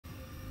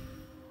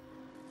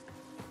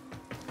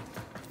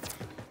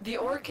The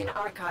Orkin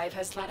Archive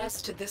has led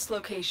us to this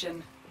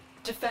location.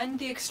 Defend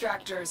the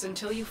extractors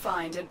until you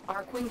find an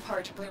Arcwing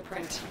part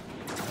blueprint.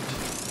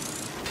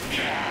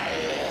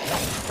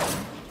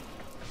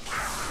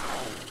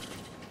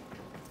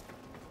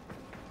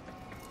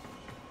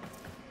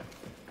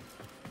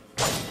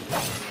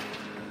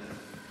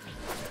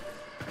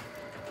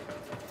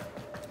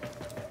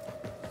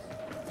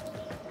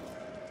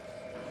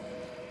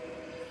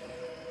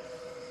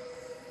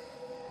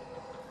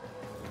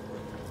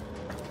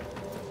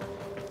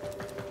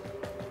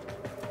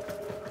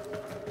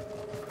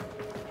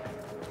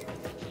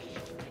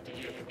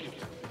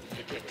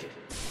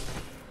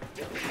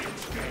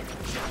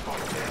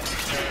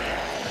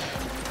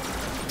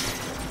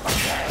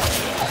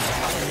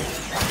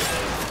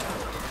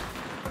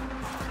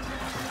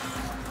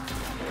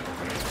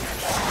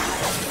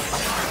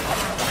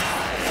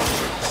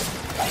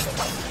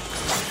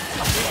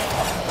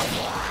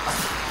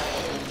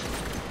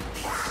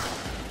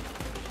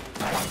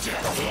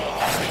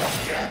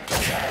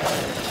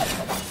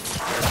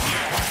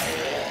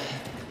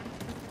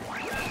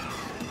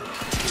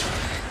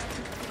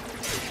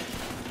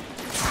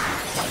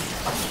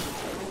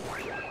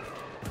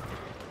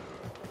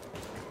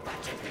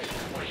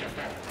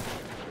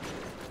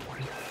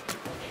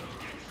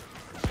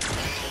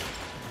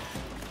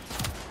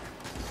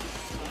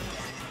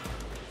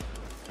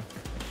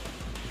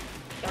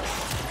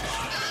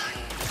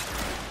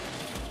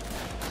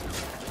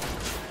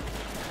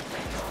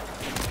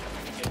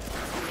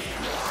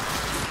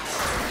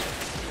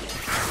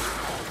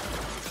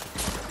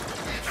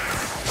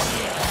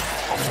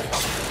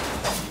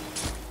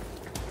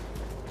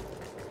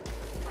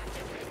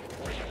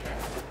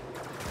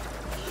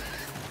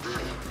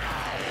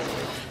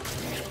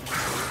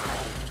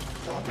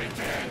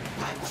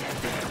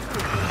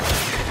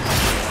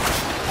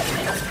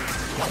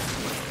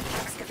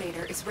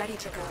 Ready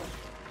to go.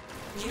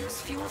 Use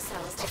fuel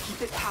cells to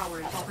keep it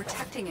powered while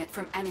protecting it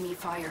from enemy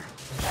fire.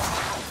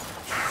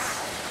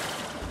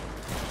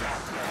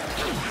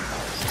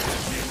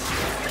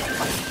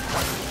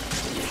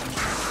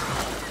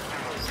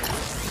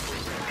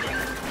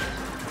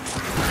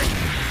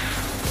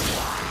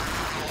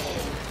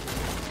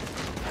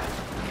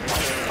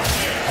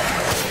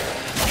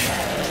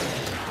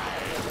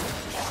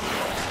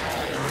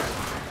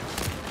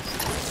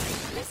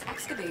 This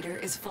excavator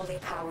is fully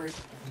powered.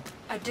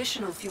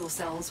 Additional fuel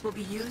cells will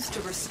be used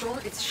to restore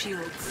its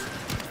shields.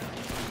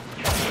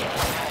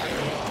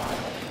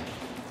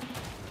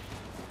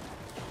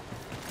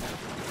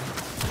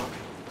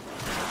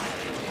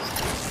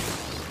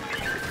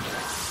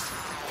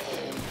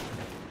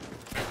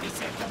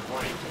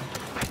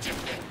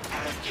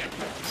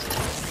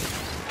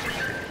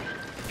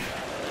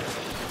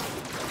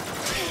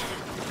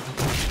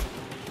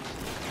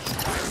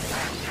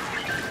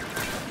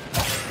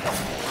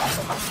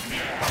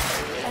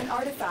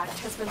 Artifact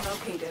has been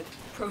located.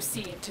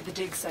 Proceed to the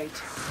dig site.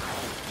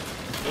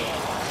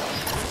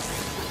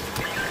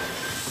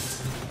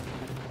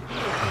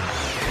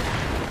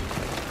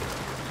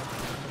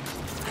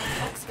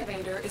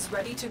 Excavator is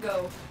ready to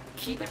go.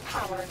 Keep it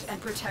powered and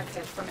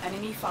protected from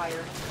enemy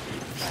fire.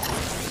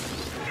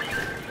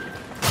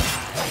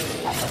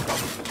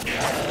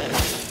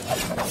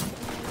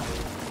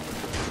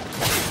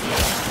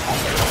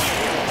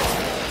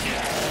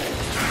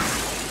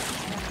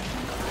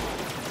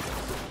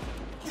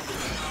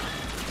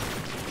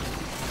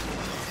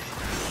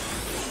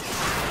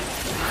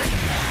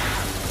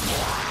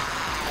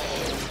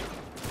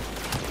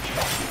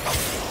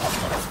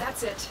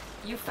 That's it.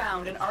 You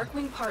found an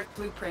Arcwing part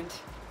blueprint.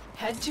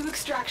 Head to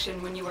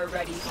extraction when you are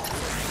ready.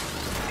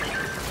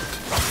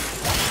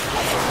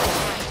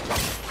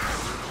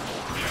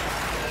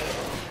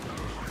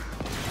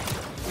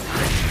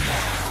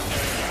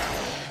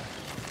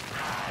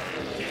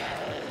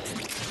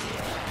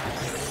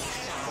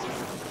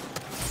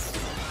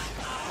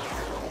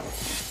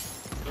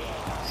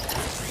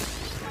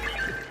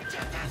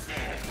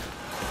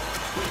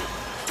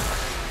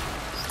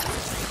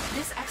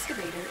 This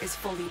excavator is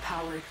fully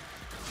powered.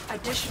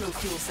 Additional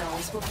fuel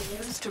cells will be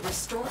used to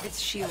restore its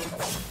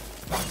shields.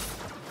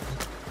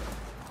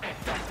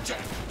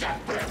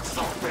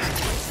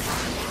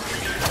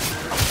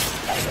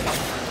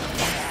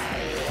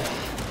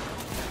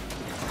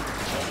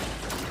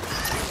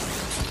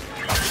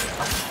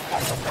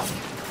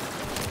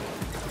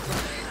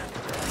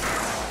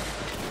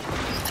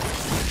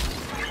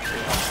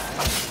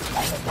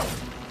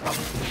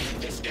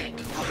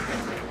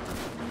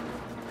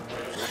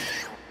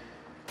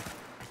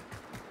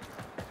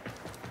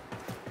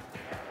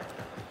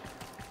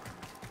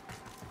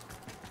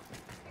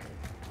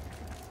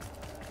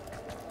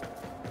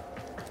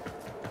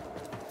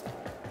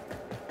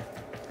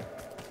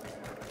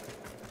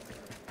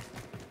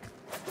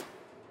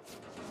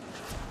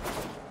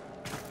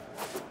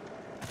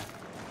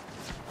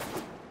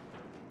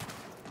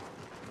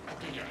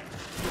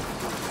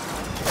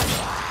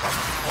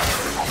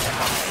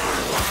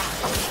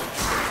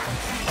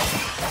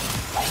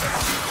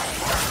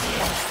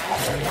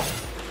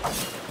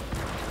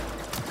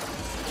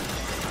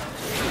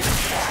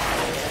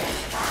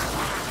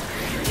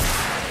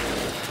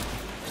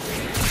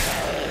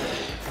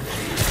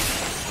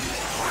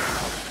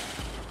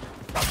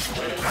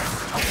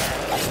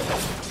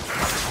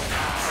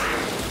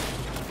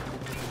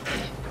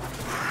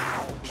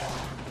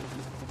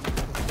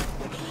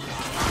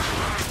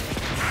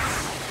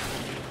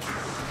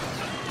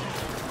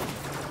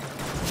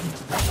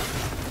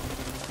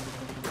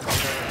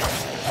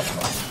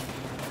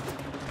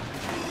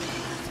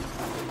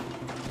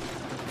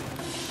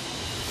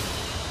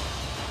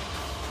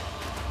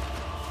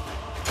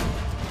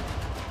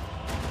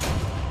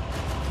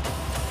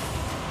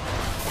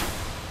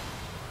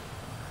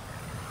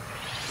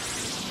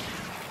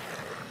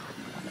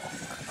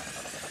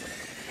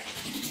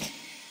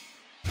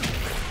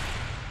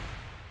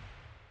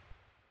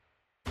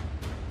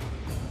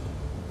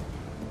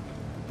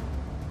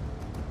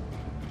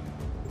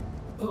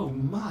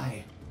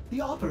 my.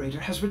 The operator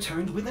has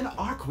returned with an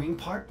Arcwing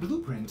part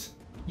blueprint.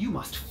 You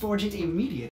must forge it immediately.